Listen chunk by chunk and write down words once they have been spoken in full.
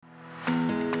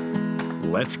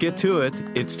Let's get to it.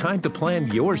 It's time to plan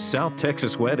your South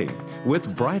Texas wedding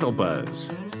with Bridal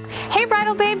Buzz. Hey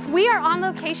Bridal Babes, we are on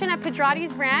location at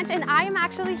Pedrati's Ranch and I am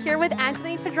actually here with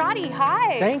Anthony Pedrati.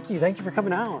 Hi. Thank you for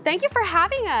coming out. Thank you for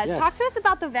having us. Yes. Talk to us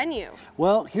about the venue.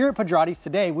 Well, here at Pedrati's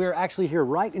today, we're actually here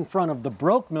right in front of the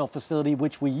Broke Mill facility,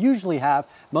 which we usually have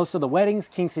most of the weddings,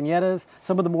 quinceañeras,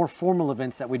 some of the more formal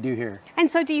events that we do here. And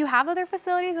so do you have other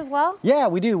facilities as well? Yeah,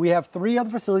 we do. We have 3 other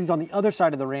facilities on the other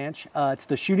side of the ranch. It's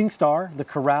the Shooting Star, the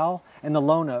Corral, and the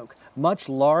Lone Oak. Much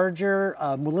larger,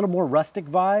 a little more rustic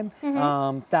vibe,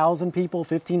 1,000 people,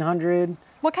 1,500.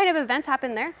 What kind of events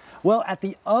happen there? Well, at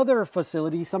the other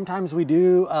facility, sometimes we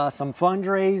do some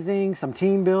fundraising, some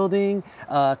team building,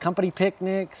 company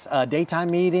picnics,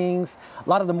 daytime meetings, a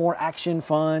lot of the more action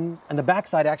fun. And the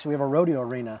backside, actually, we have a rodeo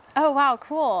arena. Oh, wow,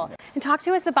 cool. And talk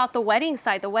to us about the wedding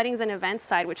side, the weddings and events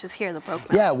side, which is here in the Broke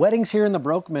Mill. Yeah, weddings here in the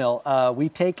Broke Mill. We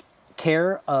take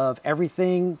care of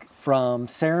everything from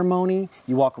ceremony.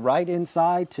 You walk right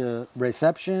inside to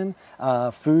reception,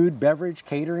 food, beverage,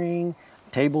 catering,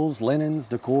 tables, linens,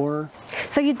 decor.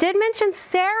 So you did mention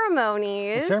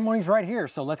ceremonies. The ceremony's right here,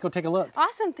 so let's go take a look.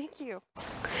 Awesome, thank you.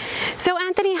 So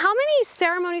Anthony, how many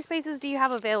ceremony spaces do you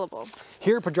have available?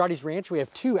 Here at Pedrati's Ranch, we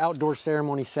have 2 outdoor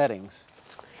ceremony settings.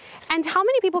 And how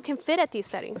many people can fit at these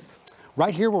settings?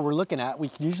 Right here where we're looking at, we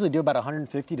can usually do about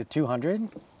 150 to 200.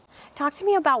 Talk to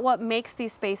me about what makes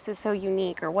these spaces so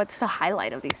unique, or what's the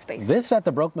highlight of these spaces? This at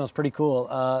the Broke Mill is pretty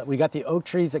cool. We got the oak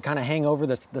trees that kind of hang over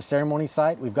the ceremony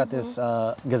site. We've got this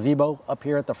gazebo up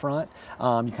here at the front.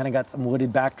 You kind of got some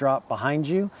wooded backdrop behind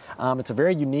you. It's a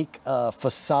very unique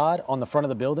facade on the front of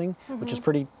the building, which is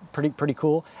pretty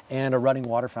cool, and a running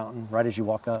water fountain right as you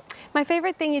walk up. My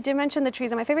favorite thing, you did mention the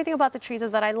trees, and my favorite thing about the trees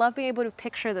is that I love being able to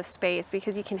picture the space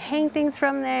because you can hang things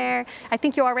from there. I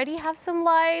think you already have some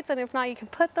lights, and if not, you can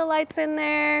put the lights in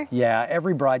there. Yeah,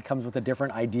 every bride comes with a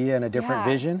different idea and a different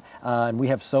vision, and we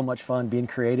have so much fun being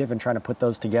creative and trying to put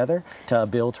those together to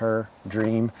build her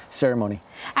dream ceremony.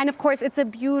 And of course, it's a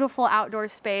beautiful outdoor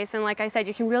space, and like I said,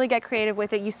 you can really get creative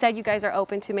with it. You said you guys are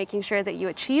open to making sure that you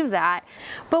achieve that,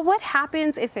 but what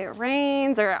happens if it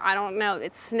rains, or I don't know,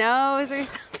 it snows or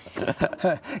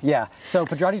something? Yeah, so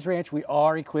Pedrati's Ranch, we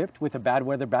are equipped with a bad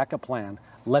weather backup plan.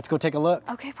 Let's go take a look.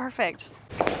 Okay, perfect.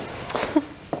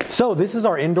 So this is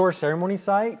our indoor ceremony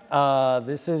site.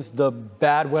 This is the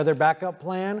bad weather backup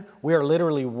plan. We are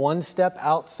literally 1 step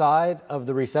outside of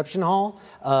the reception hall.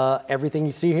 Everything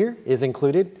you see here is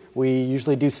included. We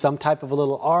usually do some type of a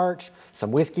little arch,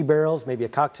 some whiskey barrels, maybe a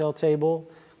cocktail table.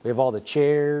 We have all the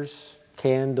chairs,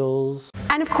 candles.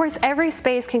 And of course, every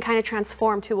space can kind of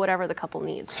transform to whatever the couple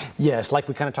needs. Yes, like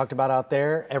we kind of talked about out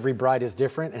there, every bride is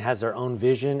different and has their own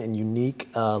vision and unique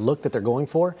look that they're going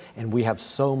for, and we have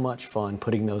so much fun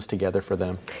putting those together for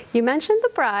them. You mentioned the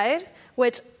bride,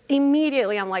 which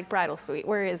immediately I'm like, bridal suite,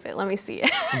 where is it? Let me see it.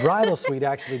 Bridal suite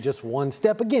actually just 1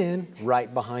 step again,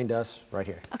 right behind us, right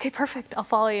here. Okay, perfect, I'll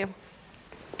follow you.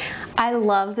 I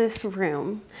love this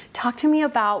room. Talk to me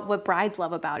about what brides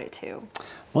love about it too.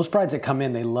 Most brides that come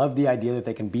in, they love the idea that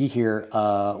they can be here.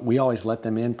 We always let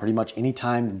them in pretty much any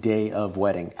time, day of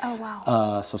wedding. Oh,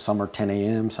 wow. So some are 10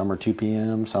 a.m., some are 2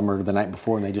 p.m., some are the night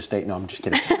before and they just stay. No, I'm just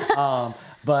kidding.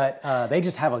 But they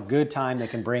just have a good time. They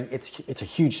can bring, it's a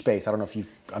huge space. I don't know if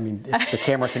if the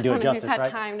camera can do it justice, right?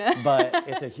 Time to... But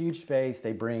it's a huge space.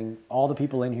 They bring all the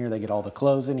people in here. They get all the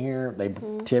clothes in here. They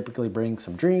typically bring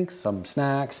some drinks, some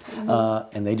snacks,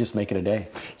 and they just make it a day.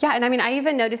 Yeah, and I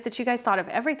even noticed that you guys thought of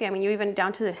everything. You even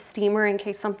down to the steamer in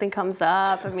case something comes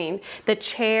up. The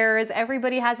chairs,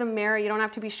 everybody has a mirror. You don't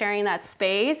have to be sharing that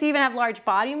space. You even have large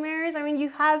body mirrors. You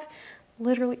have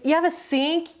literally, you have a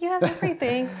sink, you have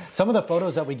everything. Some of the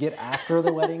photos that we get after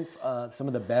the wedding, some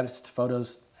of the best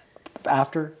photos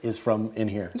after is from in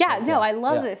here. Yeah, no, I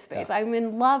love this space. Yeah. I'm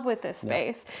in love with this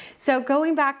space. So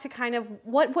going back to kind of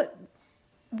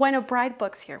when a bride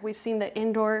books here, we've seen the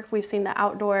indoor, we've seen the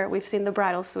outdoor, we've seen the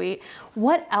bridal suite.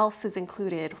 What else is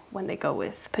included when they go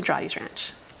with Pedrati's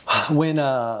Ranch? When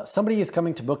somebody is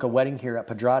coming to book a wedding here at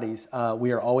Pedrati's,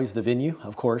 we are always the venue,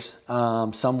 of course.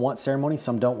 Some want ceremony,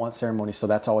 some don't want ceremony, so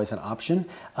that's always an option.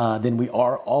 Then we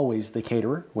are always the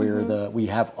caterer. We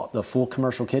have the full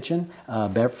commercial kitchen,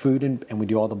 food, and we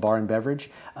do all the bar and beverage.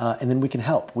 And then we can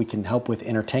help. We can help with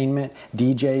entertainment,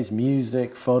 DJs,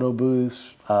 music, photo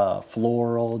booths,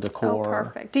 floral, decor. Oh,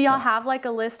 perfect. Do y'all have like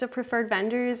a list of preferred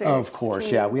vendors? Of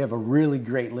course, yeah. We have a really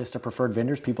great list of preferred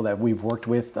vendors, people that we've worked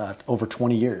with over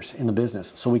 20 years in the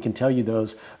business. So we can tell you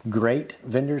those great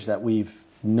vendors that we've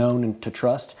known and to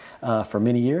trust for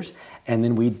many years. And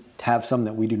then we have some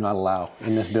that we do not allow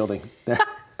in this building.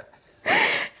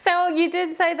 So you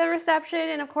did say the reception,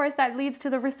 and of course that leads to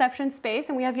the reception space,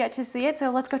 and we have yet to see it,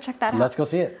 so let's go check that out. Let's go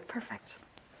see it. Perfect.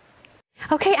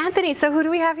 Okay, Anthony, so who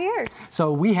do we have here?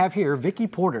 So we have here Vicki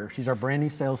Porter. She's our brand new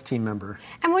sales team member.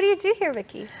 And what do you do here,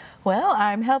 Vicki? Well,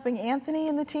 I'm helping Anthony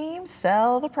and the team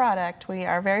sell the product. We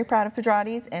are very proud of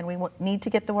Pedrati's, and we need to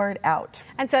get the word out.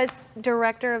 And so as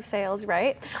director of sales,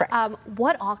 right? Correct.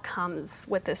 What all comes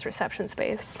with this reception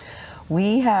space?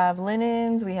 We have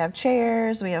linens, we have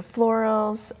chairs, we have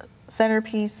florals,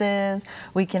 centerpieces.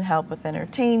 We can help with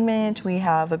entertainment. We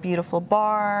have a beautiful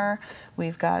bar.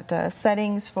 We've got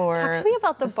settings for Talk to me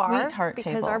about the bar, sweetheart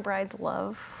because table. our brides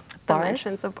love the Bars?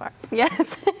 mentions of bars.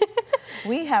 Yes.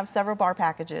 We have several bar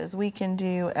packages. We can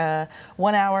do a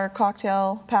 1-hour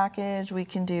cocktail package. We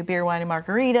can do beer, wine, and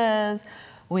margaritas.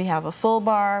 We have a full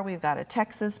bar. We've got a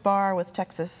Texas bar with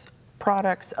Texas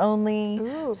products only.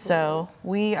 Ooh. So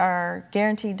we are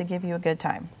guaranteed to give you a good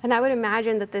time. And I would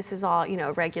imagine that this is all,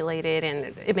 regulated,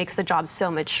 and it makes the job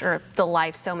so much, or the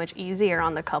life so much easier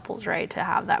on the couples, right? To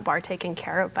have that bar taken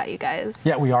care of by you guys.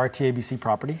 Yeah, we are a TABC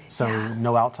property, so Yeah.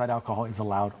 no outside alcohol is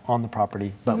allowed on the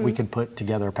property, but we can put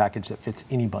together a package that fits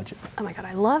any budget. Oh my God,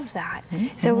 I love that.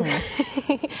 So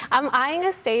I'm eyeing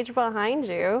a stage behind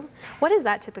you. What is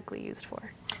that typically used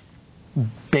for?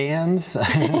 Bands,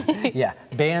 yeah,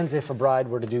 bands. If a bride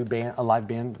were to do a live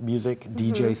band music,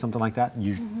 DJ, something like that,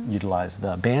 you utilize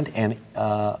the band. And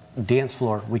dance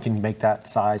floor, we can make that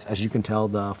size. As you can tell,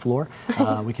 the floor,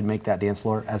 we can make that dance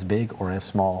floor as big or as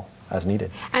small as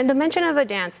needed. And the mention of a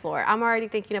dance floor, I'm already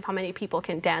thinking of how many people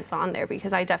can dance on there,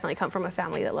 because I definitely come from a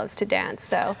family that loves to dance.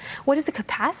 So what is the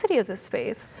capacity of this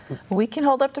space? We can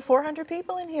hold up to 400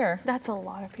 people in here. That's a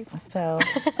lot of people. So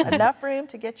enough room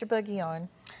to get your boogie on.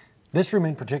 This room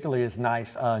in particular is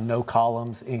nice, no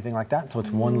columns, anything like that. So it's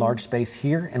one large space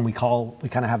here, and we kind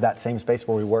of have that same space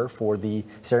where we were for the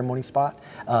ceremony spot.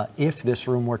 If this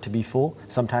room were to be full,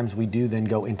 sometimes we do then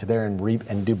go into there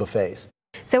and do buffets.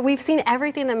 So we've seen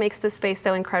everything that makes this space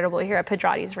so incredible here at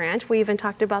Pedrati's Ranch. We even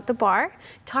talked about the bar.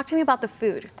 Talk to me about the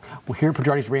food. Well, here at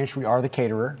Pedrati's Ranch, we are the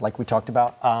caterer, like we talked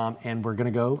about, and we're gonna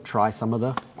go try some of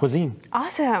the cuisine.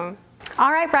 Awesome.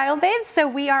 All right, Bridal Babes, so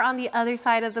we are on the other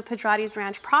side of the Pedrati's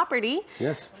Ranch property.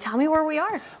 Yes. Tell me where we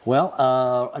are. Well,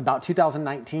 about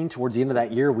 2019, towards the end of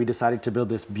that year, we decided to build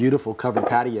this beautiful covered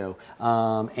patio,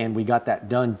 and we got that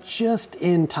done just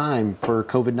in time for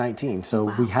COVID-19. So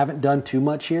we haven't done too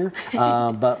much here,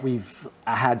 but we've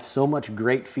had so much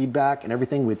great feedback and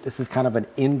everything. This is kind of an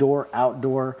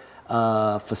indoor-outdoor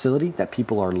facility that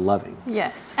people are loving.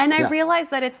 Yes, and I Yeah. realize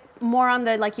that it's more on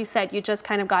the, like you said, you just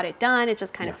kind of got it done. It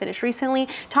just kind of finished recently.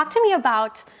 Talk to me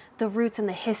about the roots and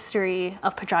the history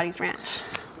of Pedrati's Ranch.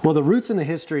 Well, the roots in the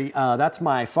history, that's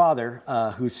my father,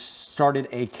 who started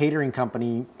a catering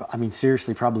company, I mean,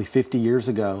 seriously, probably 50 years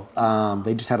ago.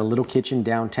 They just had a little kitchen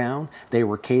downtown. They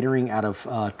were catering out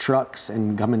of trucks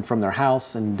and coming from their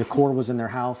house, and decor was in their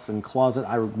house and closet.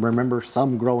 I remember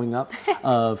some growing up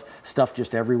of stuff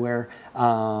just everywhere.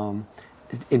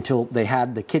 Until they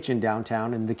had the kitchen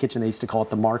downtown, and the kitchen, they used to call it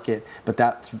the market, but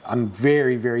I'm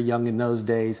very, very young in those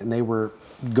days, and they were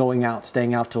going out,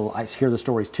 staying out till I hear the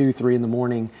stories 2, 3 in the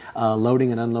morning,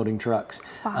 loading and unloading trucks.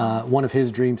 Wow. One of his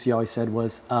dreams, he always said,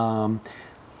 was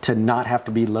to not have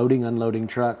to be loading, unloading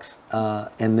trucks,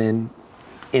 and then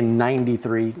in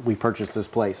 '93, we purchased this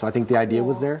place. So I think the idea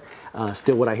was there.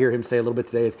 Still, what I hear him say a little bit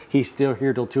today is he's still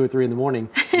here till 2 or 3 in the morning,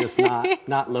 just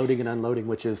not loading and unloading,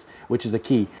 which is a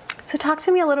key. So talk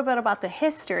to me a little bit about the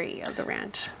history of the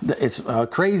ranch. It's a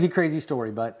crazy, crazy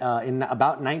story, but in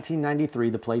about 1993,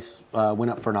 the place went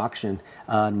up for an auction.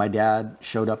 And my dad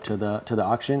showed up to the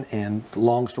auction, and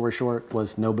long story short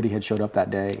was nobody had showed up that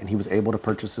day, and he was able to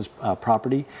purchase this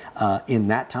property. In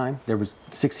that time, there was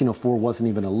 1604 wasn't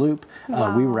even a loop.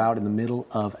 Wow. We were out in the middle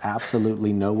of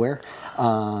absolutely nowhere,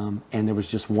 and there was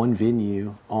just one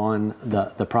venue on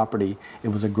the property. It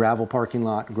was a gravel parking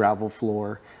lot, gravel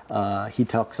floor. He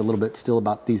talks a little bit still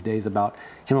about these days about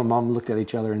him and Mom looked at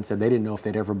each other and said they didn't know if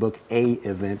they'd ever book a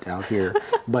event out here.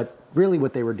 But really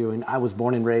what they were doing, I was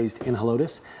born and raised in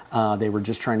Helotes. They were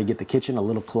just trying to get the kitchen a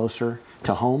little closer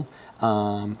to home.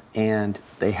 And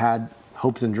they had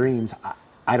hopes and dreams.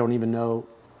 I don't even know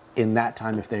in that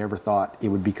time if they ever thought it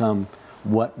would become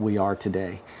what we are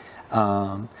today.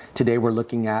 Today we're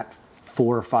looking at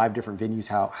 4 or 5 different venues,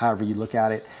 however you look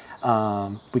at it.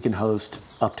 We can host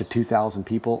up to 2,000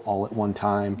 people all at one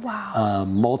time. Wow.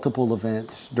 Multiple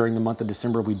events. During the month of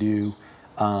December, we do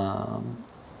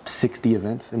 60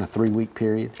 events in a 3-week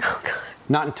period. Oh, God.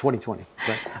 Not in 2020,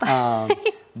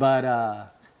 but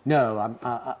no.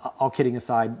 All kidding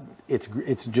aside,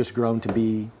 it's just grown to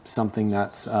be something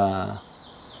that's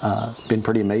been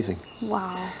pretty amazing.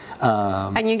 Wow.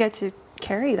 And you get to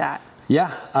carry that.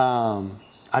 Yeah,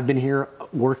 I've been here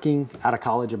working out of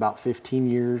college about 15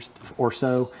 years or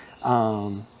so,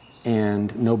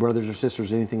 and no brothers or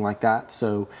sisters, anything like that.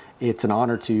 So it's an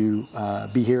honor to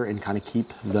be here and kind of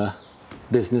keep the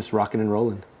business rocking and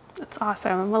rolling. That's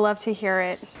awesome. I love to hear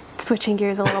it. Switching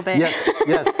gears a little bit. Yes.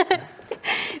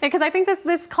 Because I think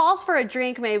this calls for a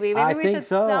drink, maybe. Maybe we should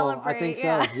celebrate. I think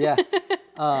so. Yeah.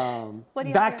 What do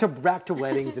you back to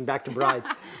weddings and back to brides.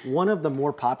 One of the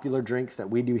more popular drinks that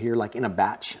we do here, like in a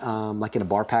batch, like in a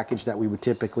bar package that we would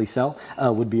typically sell,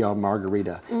 would be our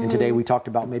margarita. And today we talked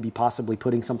about maybe possibly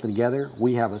putting something together.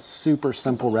 We have a super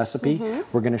simple recipe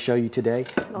we're going to show you today.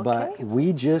 But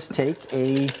we just take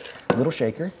a little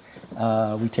shaker.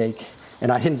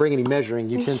 And I didn't bring any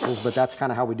measuring utensils, but that's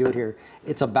kind of how we do it here.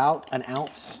 It's about an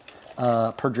ounce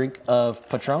per drink of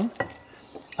Patron,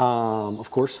 of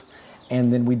course.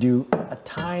 And then we do a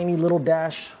tiny little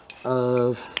dash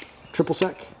of triple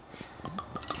sec,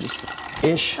 just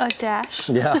ish. A dash.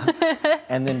 Yeah.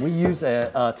 And then we use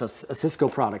it's a Cisco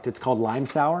product. It's called Lime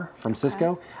Sour from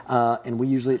Cisco. And we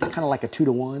usually, it's kind of like a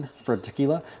 2-to-1 for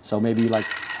tequila. So maybe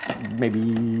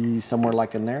somewhere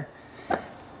like in there.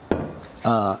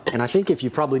 And I think if you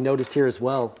probably noticed here as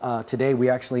well, today we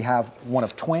actually have one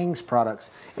of Twang's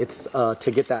products. It's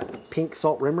to get that pink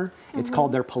salt rimmer. It's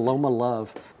called their Paloma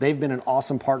Love. They've been an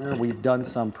awesome partner. We've done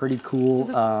some pretty cool,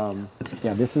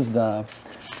 this is the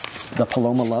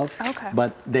Paloma Love. Okay.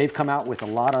 But they've come out with a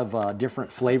lot of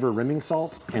different flavor rimming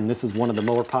salts, and this is one of the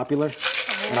more popular.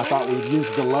 And I thought we'd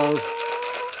use the Love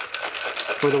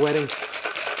for the wedding.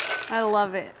 I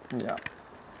love it. Yeah.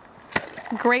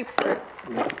 Grapefruit.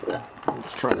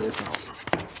 Let's try this out.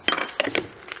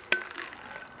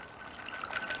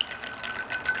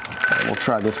 We'll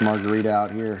try this margarita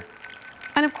out here.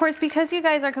 And of course, because you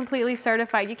guys are completely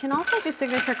certified, you can also do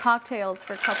signature cocktails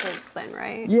for couples then,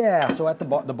 right? Yeah, so at the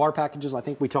bar packages, I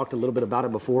think we talked a little bit about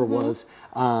it before, was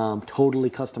totally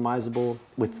customizable,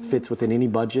 fits within any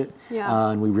budget. Yeah.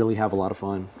 And we really have a lot of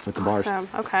fun with the bars. Awesome.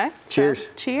 Okay. Cheers. So,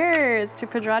 cheers to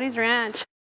Pedrati's Ranch.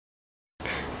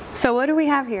 So what do we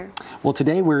have here? Well,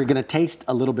 today we're going to taste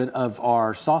a little bit of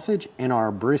our sausage and our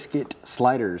brisket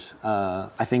sliders.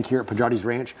 I think here at Pedrati's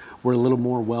Ranch, we're a little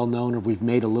more well-known, or we've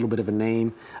made a little bit of a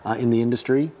name in the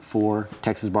industry for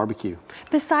Texas barbecue.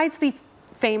 Besides the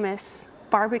famous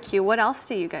barbecue, what else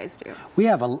do you guys do? We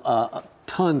have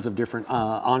tons of different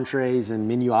entrees and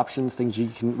menu options, things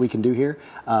we can do here.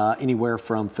 Anywhere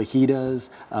from fajitas,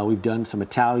 we've done some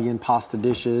Italian pasta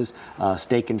dishes,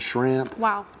 steak and shrimp.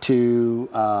 Wow.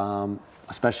 To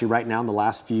especially right now in the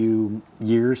last few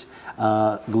years,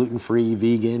 gluten-free,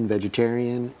 vegan,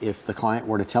 vegetarian. If the client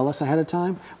were to tell us ahead of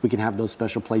time, we can have those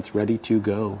special plates ready to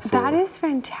go. That is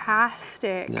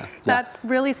fantastic. Yeah. That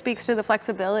really speaks to the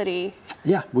flexibility.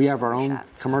 Yeah, we have our own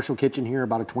commercial kitchen here,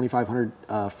 about a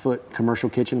 2,500 foot commercial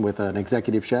kitchen with an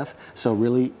executive chef. So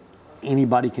really,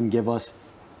 anybody can give us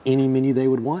any menu they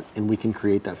would want, and we can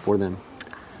create that for them.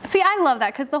 See, I love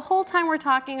that, because the whole time we're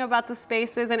talking about the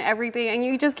spaces and everything, and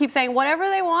you just keep saying whatever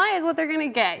they want is what they're going to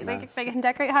get. They can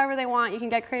decorate however they want. You can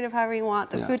get creative however you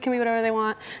want. The food can be whatever they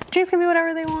want. Drinks can be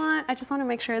whatever they want. I just want to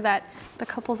make sure that the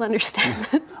couples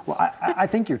understand. Well, I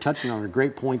think you're touching on a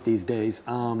great point these days,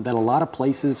 that a lot of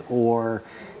places or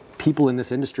people in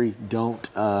this industry don't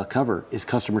cover is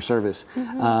customer service.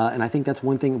 And I think that's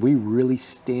one thing we really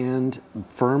stand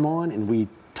firm on, and we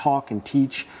talk and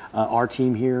teach our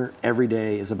team here every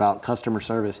day is about customer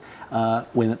service.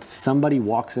 When somebody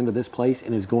walks into this place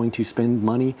and is going to spend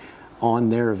money on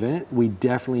their event, we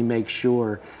definitely make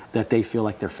sure that they feel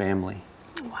like they're family.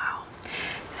 Wow.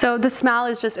 So the smell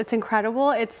is just, it's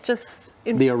incredible. It's just...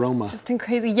 The aroma. It's just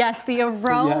crazy. Yes, the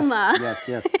aroma.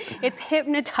 Yes. It's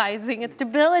hypnotizing. It's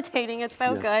debilitating. It's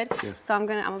so good. Yes. So I'm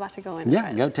about to go in.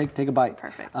 Yeah, go take a bite.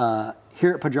 Perfect.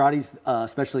 Here at Pedrati's,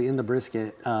 especially in the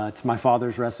brisket, it's my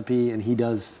father's recipe, and he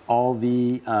does all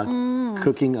the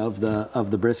cooking of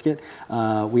the brisket.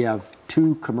 We have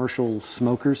 2 commercial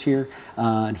smokers here,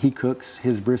 and he cooks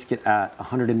his brisket at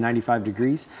 195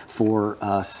 degrees for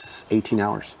 18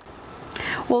 hours.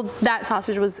 Well, that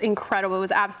sausage was incredible. It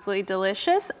was absolutely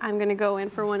delicious. I'm gonna go in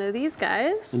for one of these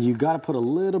guys. And you got to put a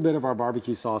little bit of our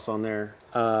barbecue sauce on there.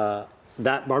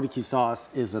 That barbecue sauce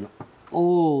is an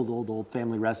old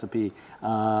family recipe,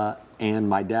 and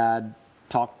my dad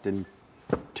talked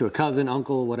to a cousin,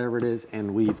 uncle, whatever it is,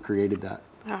 and we've created that.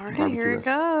 All right, here it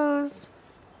goes.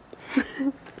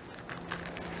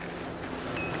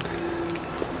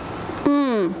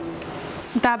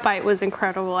 That bite was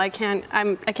incredible. I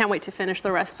can't wait to finish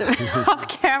the rest of it off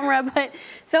camera. But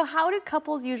so how do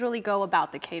couples usually go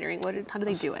about the catering? How do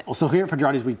they do it? Well, so here at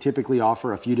Pedrati's, we typically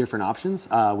offer a few different options.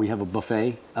 We have a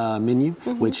buffet menu,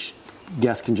 which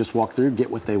guests can just walk through,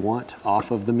 get what they want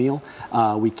off of the meal.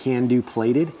 We can do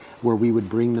plated, where we would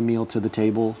bring the meal to the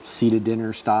table, seated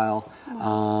dinner style.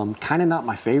 Kind of not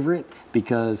my favorite,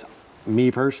 because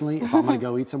me personally, if I'm going to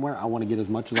go eat somewhere, I want to get as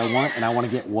much as I want, and I want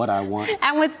to get what I want.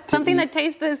 And with something that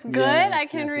tastes this good, Yes, I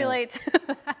can relate to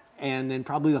that. And then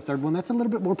probably the third one that's a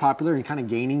little bit more popular and kind of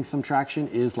gaining some traction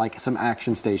is like some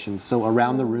action stations. So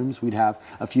around the rooms, we'd have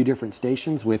a few different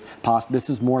stations with this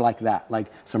is more like that, like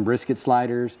some brisket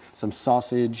sliders, some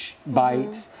sausage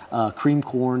bites, cream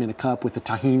corn in a cup with a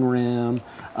tahini rim,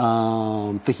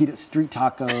 fajita street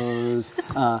tacos.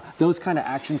 Those kind of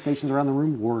action stations around the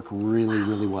room work really,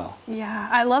 really well. Yeah,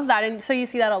 I love that. And so you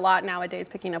see that a lot nowadays,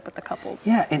 picking up with the couples.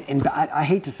 Yeah, and I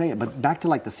hate to say it, but back to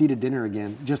like the seated dinner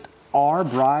again, just our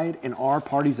bride and our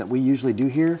parties that we usually do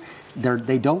here,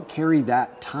 they don't carry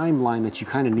that timeline that you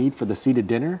kind of need for the seated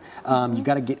dinner. You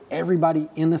got to get everybody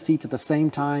in the seats at the same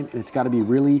time, and it's got to be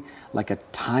really like a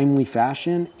timely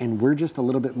fashion. And we're just a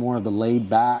little bit more of the laid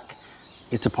back.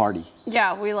 It's a party.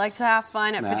 Yeah, we like to have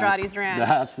fun at Pedrati's Ranch.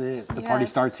 That's it. The party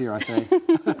starts here, I say.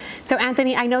 So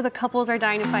Anthony, I know the couples are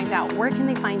dying to find out. Where can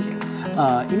they find you?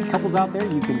 Any couples out there,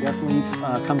 you can definitely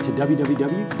come to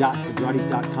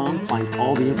www.pedratis.com, find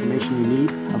all the information you need.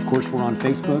 Of course, we're on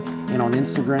Facebook and on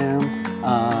Instagram.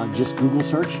 Just Google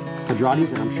search Pedrati's,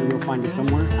 and I'm sure you'll find us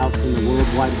somewhere out in the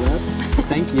World Wide Web.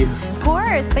 Thank you. Of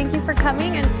course. Thank you for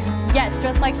coming. And yes,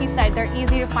 just like he said, they're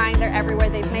easy to find. They're everywhere.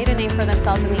 They've made a name for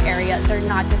themselves in the area. They're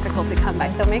not difficult to come by.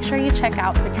 So make sure you check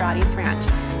out Pedrati's Ranch.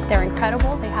 They're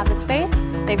incredible. They have the space,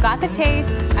 they've got the taste,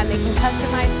 and they can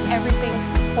customize everything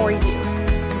for you.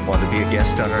 Want to be a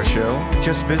guest on our show?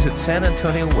 Just visit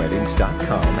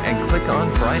sanantonioweddings.com and click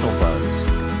on Bridal Buzz.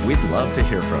 We'd love to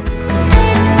hear from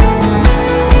you.